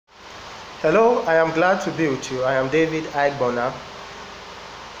Hello, I am glad to be with you. I am David Aigbona.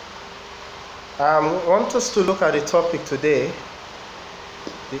 I want us to look at the topic today,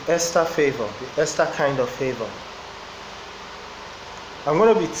 the Esther favor, the Esther kind of favor. I'm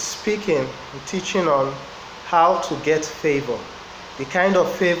going to be teaching on how to get favor, the kind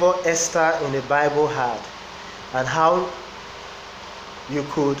of favor Esther in the Bible had, and how you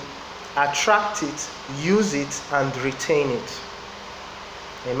could attract it, use it, and retain it.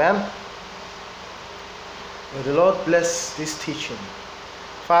 Amen. May the Lord bless this teaching.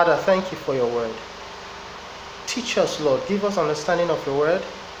 Father, thank you for your word. Teach us, Lord. Give us understanding of your word.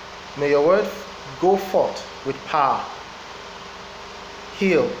 May your word go forth with power.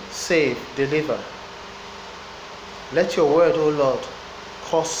 Heal, save, deliver. Let your word, O Lord,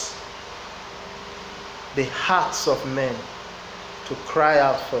 cause the hearts of men to cry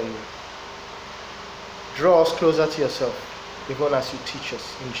out for you. Draw us closer to yourself, even as you teach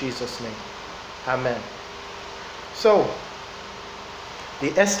us. In Jesus' name. Amen. So,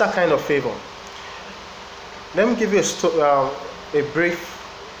 the Esther kind of favor. Let me give you a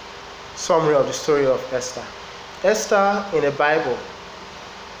brief summary of the story of Esther. Esther in the Bible,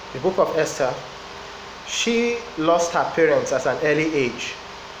 the book of Esther, she lost her parents at an early age.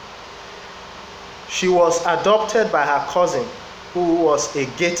 She was adopted by her cousin, who was a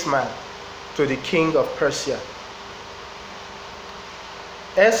gate man to the king of Persia.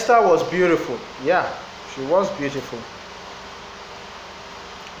 Esther was beautiful. Yeah, she was beautiful.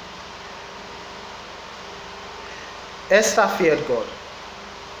 Esther feared God.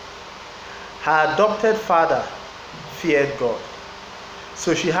 Her adopted father feared God.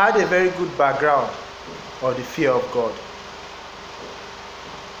 So she had a very good background of the fear of God.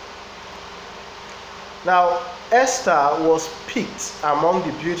 Now, Esther was picked among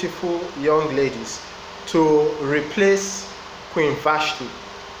the beautiful young ladies to replace Queen Vashti,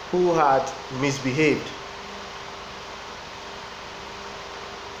 who had misbehaved.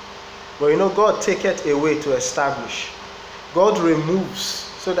 But you know, God taketh away to establish. God removes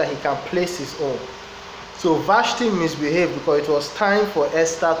so that he can place his own. So Vashti misbehaved because it was time for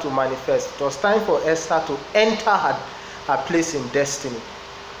Esther to manifest. It was time for Esther to enter her place in destiny.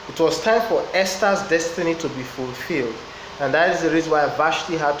 It was time for Esther's destiny to be fulfilled. And that is the reason why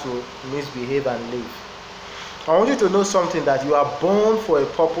Vashti had to misbehave and leave. I want you to know something, that you are born for a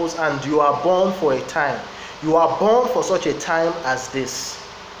purpose and you are born for a time. You are born for such a time as this.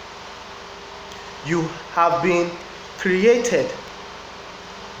 You have been created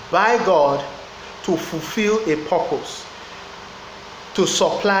by God to fulfill a purpose, to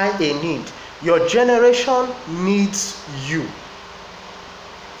supply a need. Your generation needs you.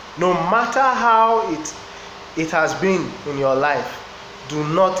 No matter how it has been in your life, do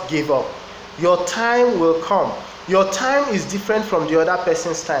not give up. Your time will come. Your time is different from the other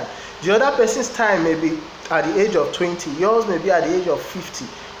person's time. The other person's time may be at the age of 20. Yours may be at the age of 50,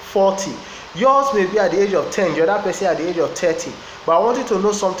 40. Yours may be at the age of 10. The other person at the age of 30. But I want you to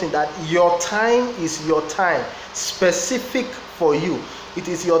know something, that your time is your time, specific for you. It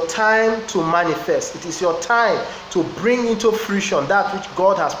is your time to manifest. It is your time to bring into fruition that which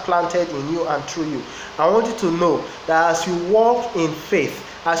God has planted in you and through you. I want you to know that as you walk in faith,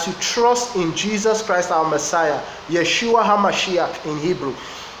 as you trust in Jesus Christ our Messiah, Yeshua HaMashiach in Hebrew,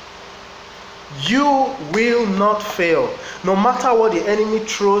 you will not fail. No matter what the enemy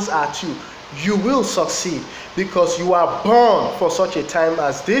throws at you, you will succeed, because you are born for such a time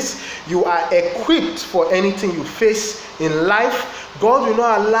as this. You are equipped for anything you face in life. God will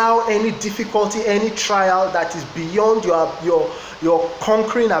not allow any difficulty, any trial that is beyond your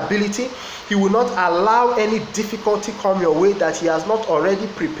conquering ability. He will not allow any difficulty come your way that he has not already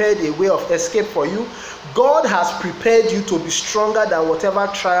prepared a way of escape for you. God has prepared you to be stronger than whatever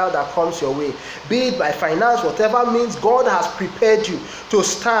trial that comes your way. Be it by finance, whatever means, God has prepared you to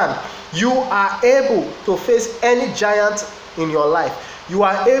stand. You are able to face any giant in your life. You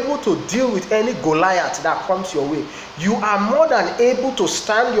are able to deal with any Goliath that comes your way. You are more than able to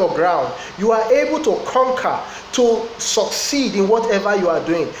stand your ground. You are able to conquer, to succeed in whatever you are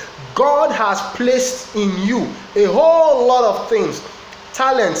doing. God has placed in you a whole lot of things,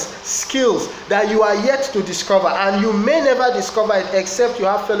 talents, skills that you are yet to discover, and you may never discover it except you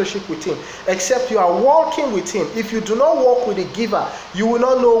have fellowship with him, except you are walking with him. If you do not walk with the giver, you will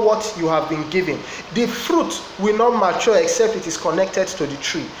not know what you have been given. The fruit will not mature except it is connected to the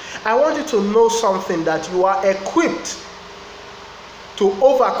tree. I want you to know something, that you are equipped to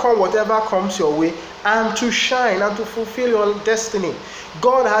overcome whatever comes your way and to shine and to fulfill your destiny.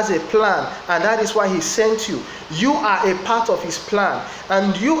 God has a plan, and that is why he sent you. You are a part of his plan,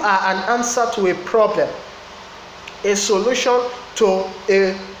 and you are an answer to a problem, a solution to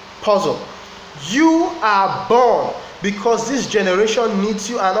a puzzle. You are born because this generation needs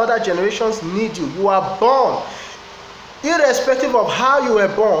you and other generations need you. You are born. Irrespective of how you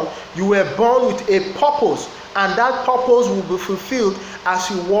were born with a purpose, and that purpose will be fulfilled as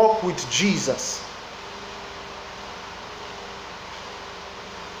you walk with Jesus.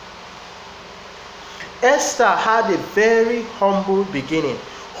 Esther had a very humble beginning.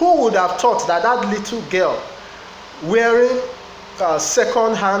 Who would have thought that that little girl wearing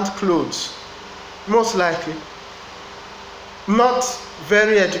second-hand clothes, most likely, not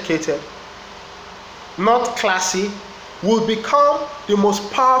very educated, not classy, would become the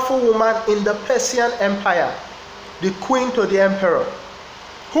most powerful woman in the Persian Empire, the queen to the emperor?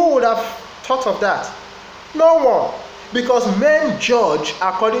 Who would have thought of that? No one. Because men judge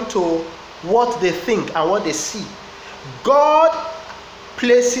according to what they think and what they see. God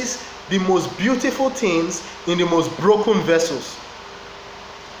places the most beautiful things in the most broken vessels,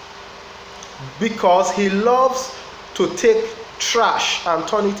 because he loves to take trash and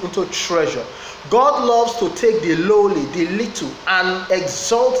turn it into treasure. God loves to take the lowly, the little, and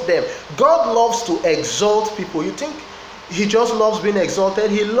exalt them. God loves to exalt people. You think he just loves being exalted?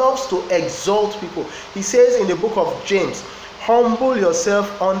 He loves to exalt people. He says in the book of James, humble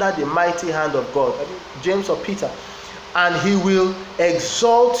yourself under the mighty hand of God. James or Peter. And he will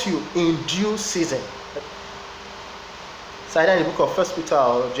exalt you in due season. It's either in the book of 1 Peter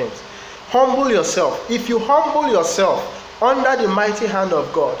or James. Humble yourself. If you humble yourself under the mighty hand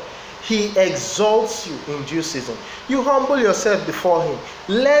of God, he exalts you in due season. You humble yourself before him.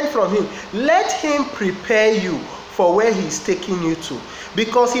 Learn from him. Let him prepare you for where he's taking you to,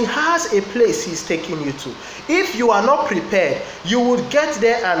 because he has a place he's taking you to. If you are not prepared, you would get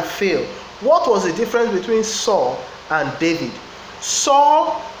there and fail. What was the difference between Saul and David?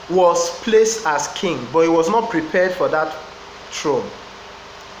 Saul was placed as king, but he was not prepared for that throne.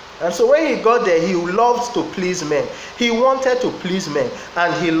 And so when he got there, he loved to please men. He wanted to please men,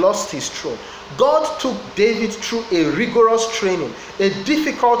 and he lost his throne. God took David through a rigorous training, a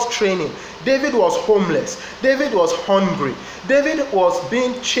difficult training. David was homeless. David was hungry. David was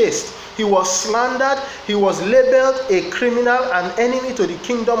being chased. He was slandered. He was labeled a criminal, an enemy to the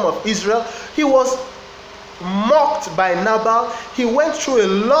kingdom of Israel. He was mocked by Nabal. He went through a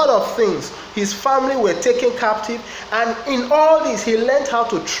lot of things. His family were taken captive, and in all this he learned how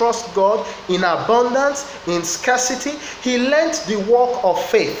to trust God in abundance, in scarcity. He learned the walk of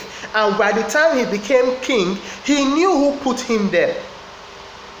faith, and by the time he became king, he knew who put him there.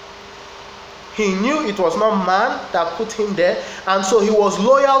 He knew it was not man that put him there, and so he was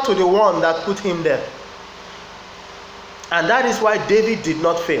loyal to the one that put him there. And that is why David did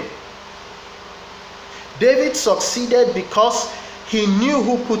not fail. David succeeded because he knew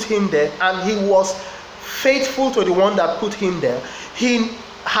who put him there, and he was faithful to the one that put him there. He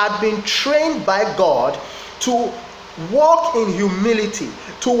had been trained by God to walk in humility,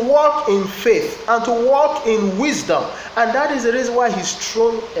 to walk in faith, and to walk in wisdom. And that is the reason why his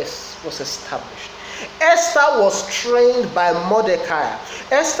throne was established. Esther was trained by Mordecai.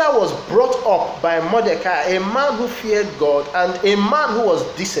 Esther was brought up by Mordecai, a man who feared God and a man who was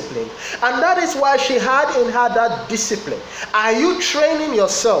disciplined. And that is why she had in her that discipline. Are you training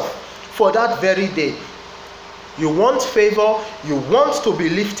yourself for that very day? You want favor, you want to be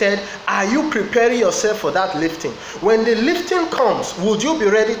lifted. Are you preparing yourself for that lifting? When the lifting comes, would you be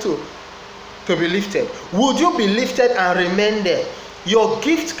ready to be lifted? Would you be lifted and remain there? Your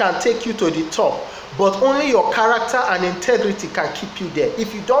gift can take you to the top, but only your character and integrity can keep you there.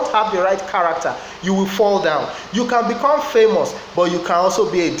 If you don't have the right character, you will fall down. You can become famous, but you can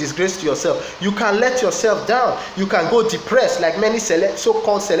also be a disgrace to yourself. You can let yourself down. You can go depressed, like many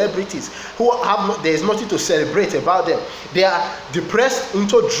so-called celebrities who have there is nothing to celebrate about them. They are depressed,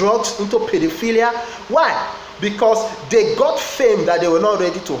 into drugs, into pedophilia. Why? Because they got fame that they were not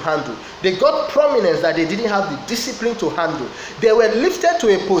ready to handle. They got prominence that they didn't have the discipline to handle. They were lifted to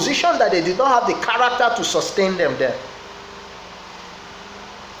a position that they did not have the character to sustain them there.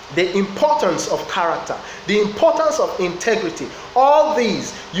 The importance of character, the importance of integrity, all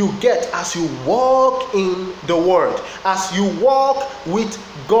these you get as you walk in the Word, as you walk with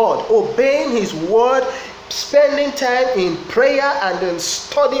God, obeying His Word, spending time in prayer and in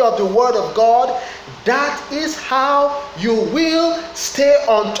study of the Word of God. That is how you will stay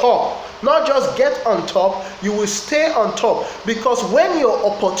on top. Not just get on top, you will stay on top. Because when your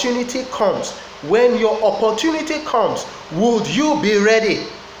opportunity comes, would you be ready?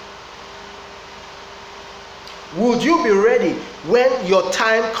 Would you be ready when your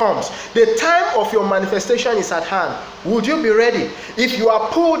time comes? The time of your manifestation is at hand. Would you be ready? If you are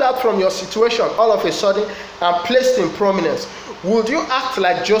pulled out from your situation all of a sudden and placed in prominence, would you act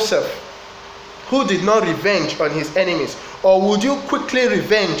like Joseph? who did not revenge on his enemies? Or would you quickly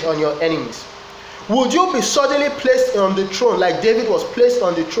revenge on your enemies? Would you be suddenly placed on the throne like David was placed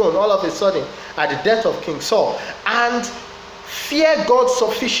on the throne all of a sudden at the death of King Saul, and fear God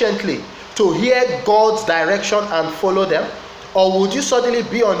sufficiently to hear God's direction and follow them? Or would you suddenly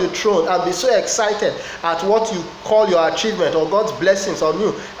be on the throne and be so excited at what you call your achievement or God's blessings on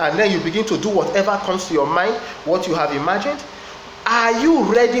you, and then you begin to do whatever comes to your mind, what you have imagined? Are you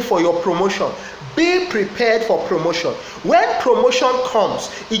ready for your promotion? Be prepared for promotion. When promotion comes,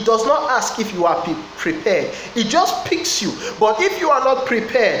 it does not ask if you are prepared. It just picks you. But if you are not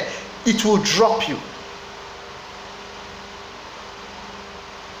prepared, it will drop you.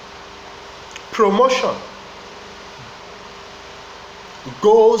 Promotion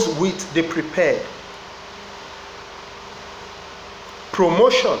goes with the prepared.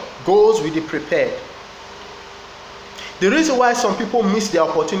 Promotion goes with the prepared. The reason why some people miss their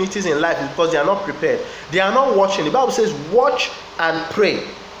opportunities in life is because they are not prepared. They are not watching. The Bible says, watch and pray.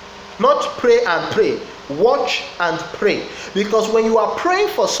 Not pray and pray. Watch and pray. Because when you are praying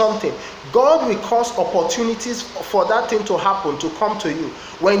for something, God will cause opportunities for that thing to happen, to come to you.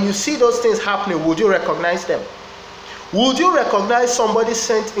 When you see those things happening, would you recognize them? Would you recognize somebody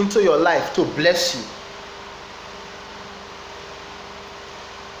sent into your life to bless you?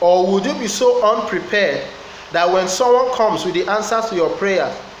 Or would you be so unprepared that when someone comes with the answers to your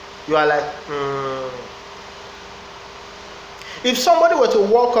prayer, you are like, If somebody were to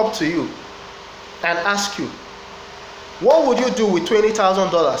walk up to you and ask you, what would you do with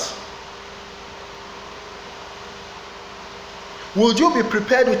 $20,000? Would you be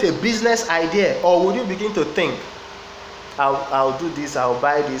prepared with a business idea, or would you begin to think, I'll do this, I'll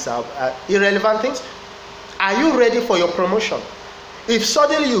buy this, irrelevant things? Are you ready for your promotion? If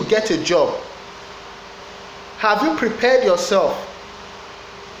suddenly you get a job, have you prepared yourself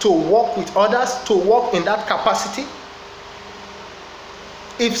to work with others, to work in that capacity?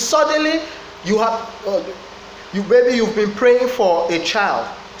 If suddenly you have, maybe you've been praying for a child,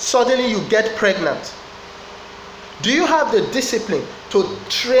 suddenly you get pregnant, do you have the discipline to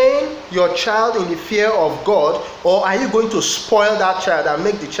train your child in the fear of God, or are you going to spoil that child and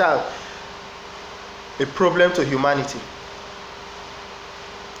make the child a problem to humanity?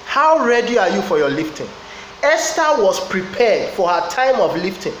 How ready are you for your lifting? Esther was prepared for her time of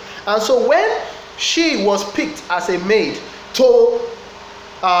lifting. And so when she was picked as a maid to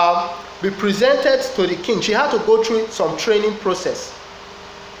be presented to the king, she had to go through some training process.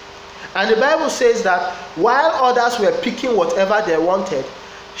 And the Bible says that while others were picking whatever they wanted,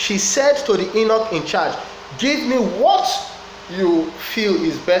 she said to the eunuch in charge, give me what you feel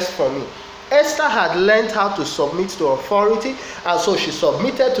is best for me. Esther had learned how to submit to authority, and so she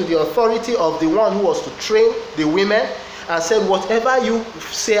submitted to the authority of the one who was to train the women, and said, whatever you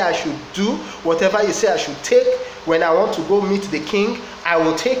say I should do, whatever you say I should take, when I want to go meet the king, I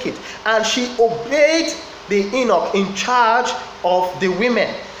will take it. And she obeyed the eunuch in charge of the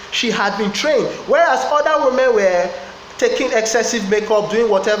women. She had been trained, whereas other women were taking excessive makeup, doing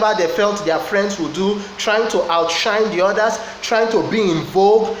whatever they felt their friends would do, trying to outshine the others, trying to be in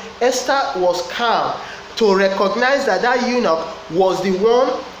vogue. Esther was calm to recognize that that eunuch was the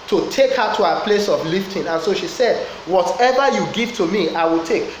one to take her to her place of lifting. And so she said, whatever you give to me, I will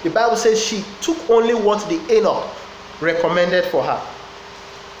take. The Bible says she took only what the eunuch recommended for her.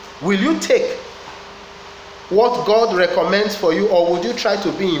 Will you take what God recommends for you, or would you try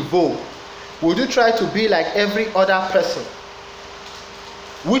to be in vogue? Would you try to be like every other person?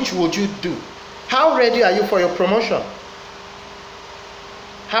 Which would you do? How ready are you for your promotion?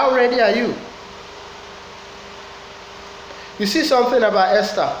 How ready are you? You see something about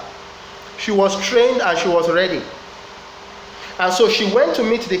Esther. She was trained and she was ready. And so she went to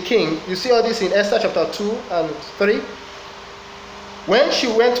meet the king. You see all this in Esther chapter 2 and 3. When she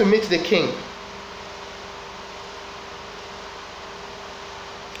went to meet the king,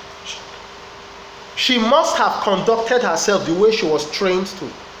 she must have conducted herself the way she was trained to.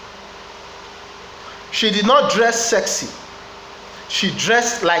 She did not dress sexy. She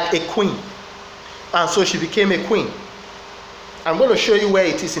dressed like a queen. And so she became a queen. I'm going to show you where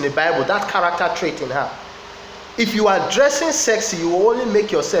it is in the Bible, that character trait in her. If you are dressing sexy, you will only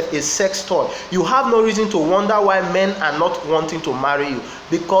make yourself a sex toy. You have no reason to wonder why men are not wanting to marry you,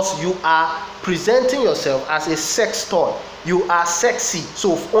 because you are presenting yourself as a sex toy. You are sexy,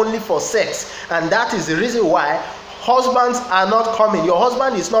 so only for sex. And that is the reason why husbands are not coming. Your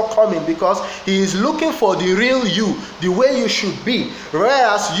husband is not coming because he is looking for the real you, the way you should be.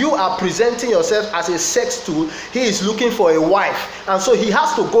 Whereas you are presenting yourself as a sex tool, he is looking for a wife. And so he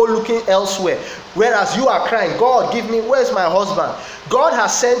has to go looking elsewhere. Whereas you are crying, God, give me, where's my husband? God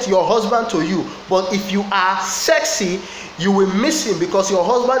has sent your husband to you. But if you are sexy, you will miss him because your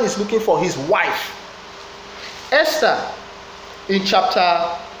husband is looking for his wife. Esther, in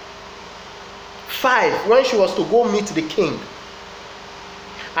chapter 5, when she was to go meet the king,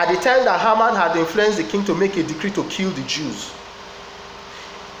 at the time that Haman had influenced the king to make a decree to kill the Jews,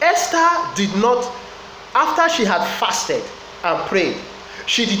 Esther did not, after she had fasted and prayed,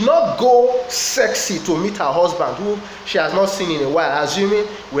 she did not go sexy to meet her husband, who she has not seen in a while, assuming,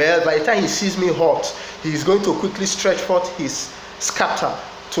 well, by the time he sees me hot, he is going to quickly stretch forth his scepter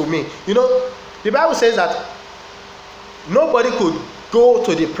to me. You know, the Bible says that nobody could go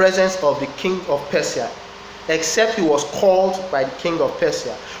to the presence of the king of Persia except he was called by the king of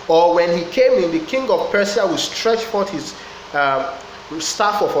Persia. Or when he came in, the king of Persia would stretch forth his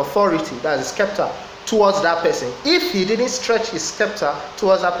staff of authority, that is scepter, towards that person. If he didn't stretch his scepter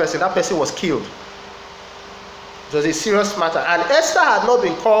towards that person was killed. It was a serious matter. And Esther had not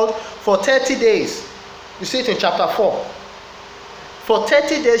been called for 30 days. You see it in chapter 4. For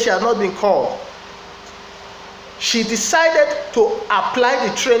 30 days she had not been called. She decided to apply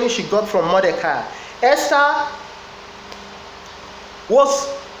the training she got from Mordecai. Esther was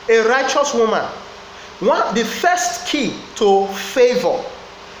a righteous woman. The first key to favor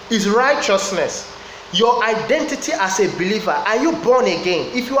is righteousness. Your identity as a believer. Are you born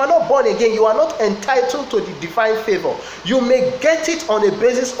again? If you are not born again, you are not entitled to the divine favor. You may get it on a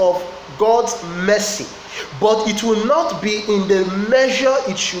basis of God's mercy, but it will not be in the measure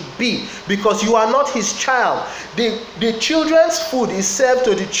it should be, because you are not his child. The children's food is served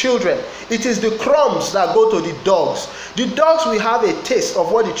to the children. It is the crumbs that go to the dogs. The dogs will have a taste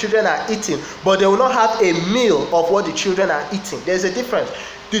of what the children are eating, but they will not have a meal of what the children are eating. There's a difference.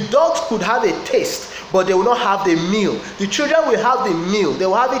 The dogs could have a taste, but they will not have the meal. The children will have the meal. They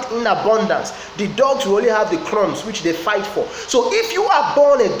will have it in abundance. The dogs will only have the crumbs, which they fight for. So if you are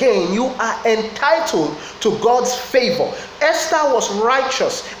born again, you are entitled to God's favor. Esther was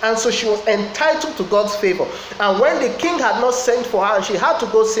righteous, and so she was entitled to God's favor. And when the king had not sent for her and she had to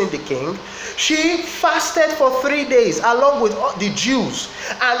go see the king, she fasted for 3 days along with the Jews,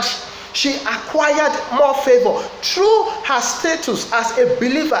 and she acquired more favor through her status as a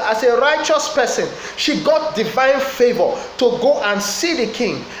believer, as a righteous person. She got divine favor to go and see the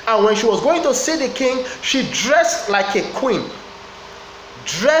king. And when she was going to see the king, she dressed like a queen.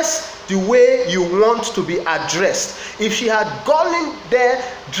 Dress the way you want to be addressed. If she had gone in there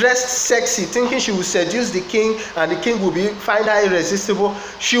dressed sexy, thinking she would seduce the king and the king would find her irresistible,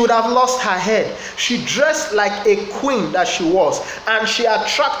 she would have lost her head. She dressed like a queen that she was, and she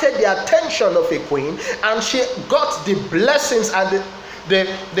attracted the attention of a queen, and she got the blessings and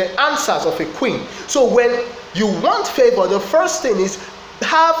the answers of a queen. So when you want favor, the first thing is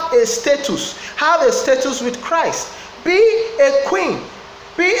have a status. Have a status with Christ. Be a queen.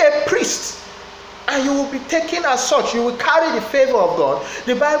 Be a priest, and you will be taken as such. You will carry the favor of God.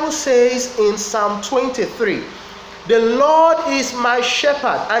 The Bible says in Psalm 23, the Lord is my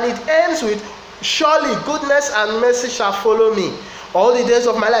shepherd, and it ends with, surely goodness and mercy shall follow me all the days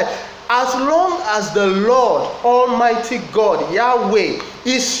of my life. As long as the Lord Almighty God, Yahweh,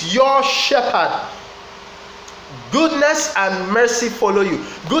 is your shepherd, goodness and mercy follow you.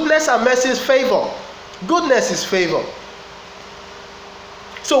 Goodness and mercy is favor. Goodness is favor.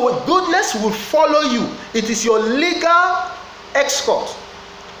 So goodness will follow you. It is your legal escort.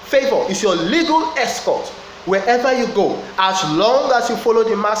 Favor is your legal escort wherever you go. As long as you follow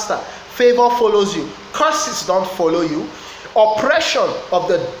the master, favor follows you. Curses don't follow you. Oppression of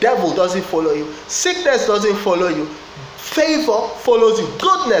the devil doesn't follow you. Sickness doesn't follow you. Favor follows you.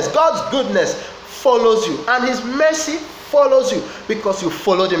 Goodness, God's goodness follows you. And his mercy follows you because you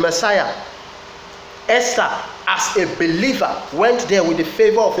follow the Messiah. Esther, as a believer, went there with the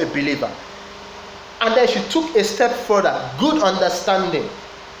favor of a believer. And then she took a step further. Good understanding.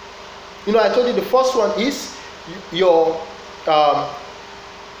 You know, I told you the first one is your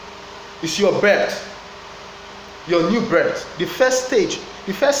birth. Your new birth. The first stage,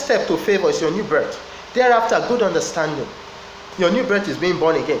 the first step to favor is your new birth. Thereafter, good understanding. Your new birth is being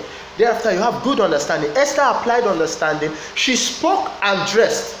born again. Thereafter, you have good understanding. Esther applied understanding. She spoke and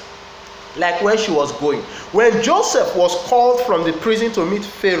dressed like where she was going. When Joseph was called from the prison to meet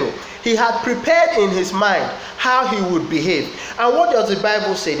Pharaoh, he had prepared in his mind how he would behave. And what does the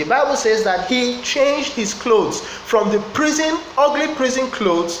Bible say? The Bible says that he changed his clothes from the ugly prison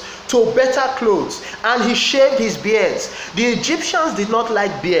clothes to better clothes, and he shaved his beards. The Egyptians did not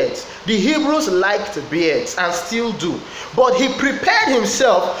like beards. The Hebrews liked beards and still do. But he prepared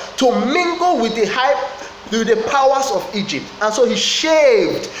himself to mingle with the powers of Egypt. And so he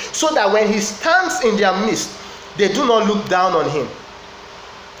shaved, so that when he stands in their midst, they do not look down on him.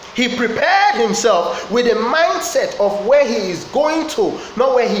 He prepared himself with a mindset of where he is going to,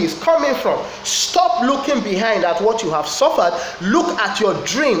 not where he is coming from. Stop looking behind at what you have suffered. Look at your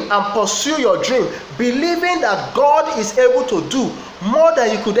dream and pursue your dream, believing that God is able to do more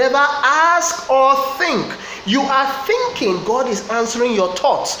than you could ever ask or think. You are thinking, God is answering your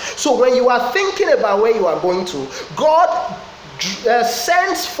thoughts. So when you are thinking about where you are going to, God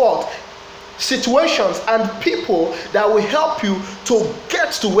sends forth situations and people that will help you to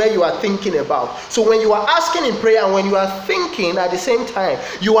get to where you are thinking about. So when you are asking in prayer and when you are thinking at the same time,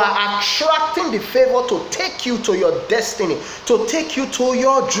 you are attracting the favor to take you to your destiny, to take you to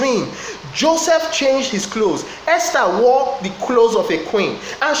your dream. Joseph changed his clothes. Esther wore the clothes of a queen,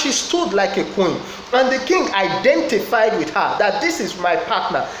 and she stood like a queen. And the king identified with her that this is my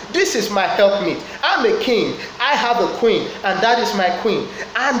partner, this is my helpmate. I'm a king, I have a queen, and that is my queen.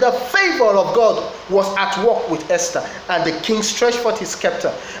 And the favor of God was at work with Esther, and the king stretched forth his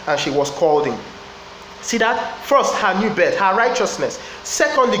scepter, and she was called in. See that? First, her new birth, her righteousness.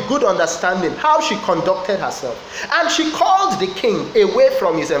 Secondly, good understanding, how she conducted herself. And she called the king away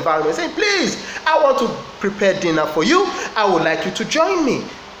from his environment, saying, please, I want to prepare dinner for you. I would like you to join me.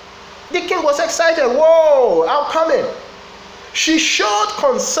 The king was excited. Whoa, I'm coming. She showed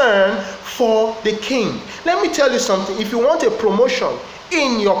concern for the king. Let me tell you something. If you want a promotion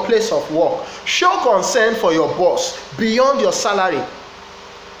in your place of work, show concern for your boss beyond your salary,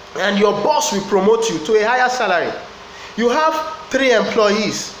 and your boss will promote you to a higher salary. You have 3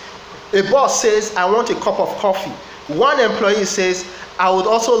 employees. A boss says, I want a cup of coffee. One employee says, I would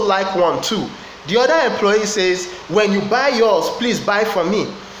also like one too. The other employee says, when you buy yours, please buy for me.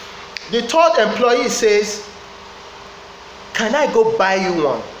 The third employee says, can I go buy you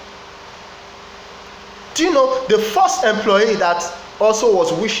one? Do you know the first employee that also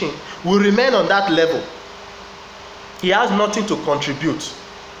was wishing will remain on that level? He has nothing to contribute,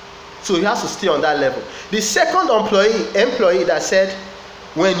 so he has to stay on that level. The second employee that said,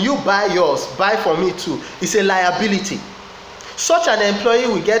 when you buy yours, buy for me too, is a liability. Such an employee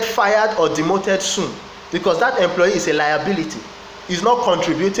will get fired or demoted soon, because that employee is a liability. He's not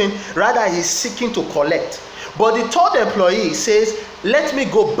contributing, rather he's seeking to collect. But the third employee says, let me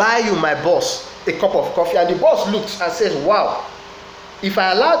go buy you, my boss, a cup of coffee. And the boss looks and says, wow, if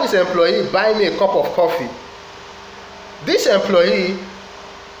I allow this employee buy me a cup of coffee, this employee,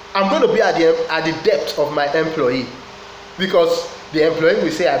 I'm going to be at the depth of my employee, because the employee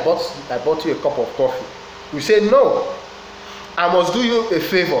will say, I bought you a cup of coffee. We say, no, I must do you a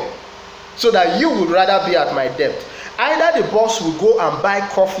favor, so that you would rather be at my depth. Either the boss will go and buy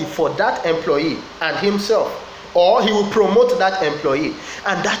coffee for that employee and himself, or he will promote that employee,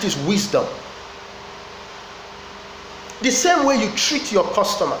 and that is wisdom. The same way you treat your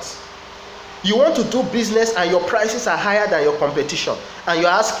customers. You want to do business and your prices are higher than your competition, and you're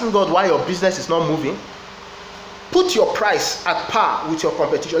asking God why your business is not moving. Put your price at par with your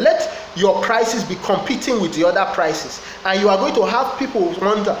competition. Let your prices be competing with the other prices, and you are going to have people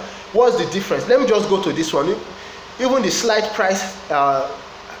wonder, what's the difference? Let me just go to this one. Even the slight price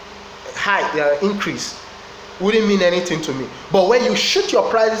increase wouldn't mean anything to me. But when you shoot your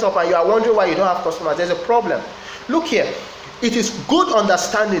prices up and you are wondering why you don't have customers, there's a problem. Look here. It is good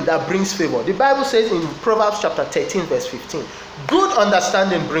understanding that brings favor. The Bible says in Proverbs chapter 13 verse 15, good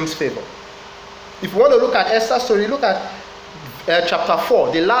understanding brings favor. If you want to look at Esther's story, look at chapter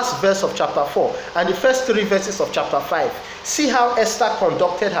 4, the last verse of chapter 4, and the first 3 verses of chapter 5. See how Esther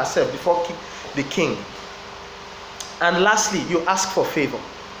conducted herself before the king. And lastly, you ask for favor.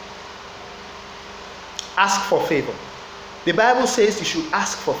 Ask for favor. The Bible says you should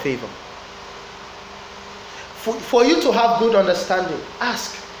ask for favor. For you to have good understanding,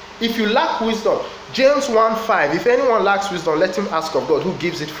 ask. If you lack wisdom, James 1:5, if anyone lacks wisdom, let him ask of God, who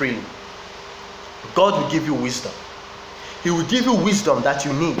gives it freely. God will give you wisdom. He will give you wisdom that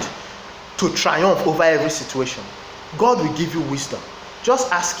you need to triumph over every situation. God will give you wisdom.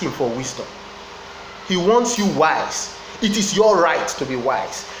 Just ask him for wisdom. He wants you wise. It is your right to be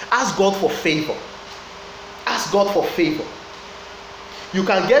wise. Ask God for favor. Ask God for favor. You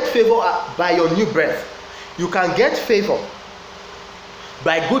can get favor by your new birth. You can get favor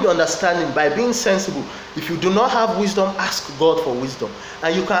by good understanding, by being sensible. If you do not have wisdom, ask God for wisdom.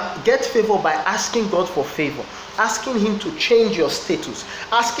 And you can get favor by asking God for favor, asking him to change your status,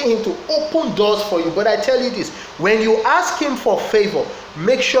 asking him to open doors for you. But I tell you this, when you ask him for favor,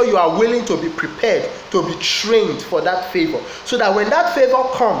 make sure you are willing to be prepared, to be trained for that favor, so that when that favor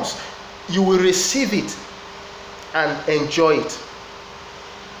comes, you will receive it and enjoy it.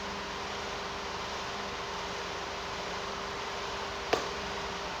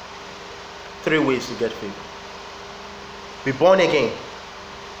 Three ways to get favor. Be born again.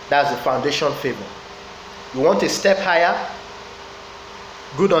 That's the foundation favor. You want a step higher?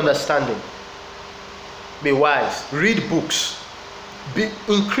 Good understanding. Be wise. Read books.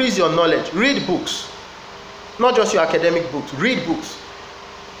 Increase your knowledge. Read books. Not just your academic books. Read books.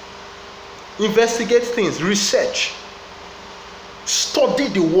 Investigate things. Research. Study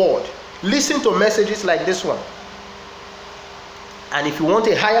the word. Listen to messages like this one. And if you want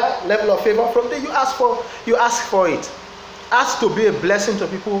a higher level of favor from there, you ask for it. Ask to be a blessing to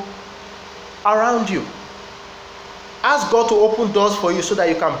people around you. Ask God to open doors for you so that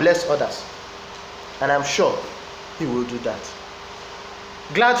you can bless others. And I'm sure he will do that.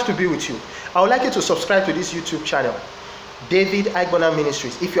 Glad to be with you. I would like you to subscribe to this YouTube channel, David Aigbona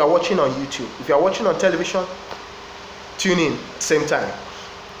Ministries. If you are watching on YouTube, if you are watching on television, tune in same time.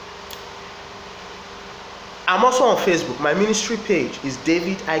 I'm also on Facebook. My ministry page is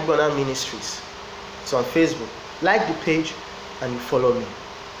David Aigbona Ministries. It's on Facebook. Like the page and you follow me.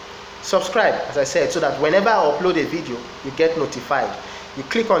 Subscribe, as I said, so that whenever I upload a video, you get notified. You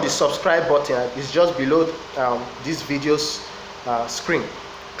click on the subscribe button. It's just below this video's screen.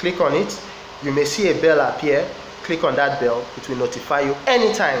 Click on it. You may see a bell appear. Click on that bell. It will notify you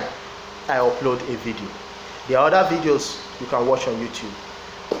anytime I upload a video. There are other videos you can watch on YouTube.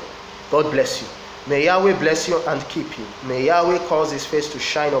 God bless you. May Yahweh bless you and keep you. May Yahweh cause his face to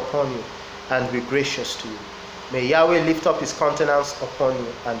shine upon you and be gracious to you. May Yahweh lift up his countenance upon you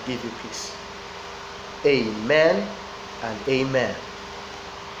and give you peace. Amen and amen.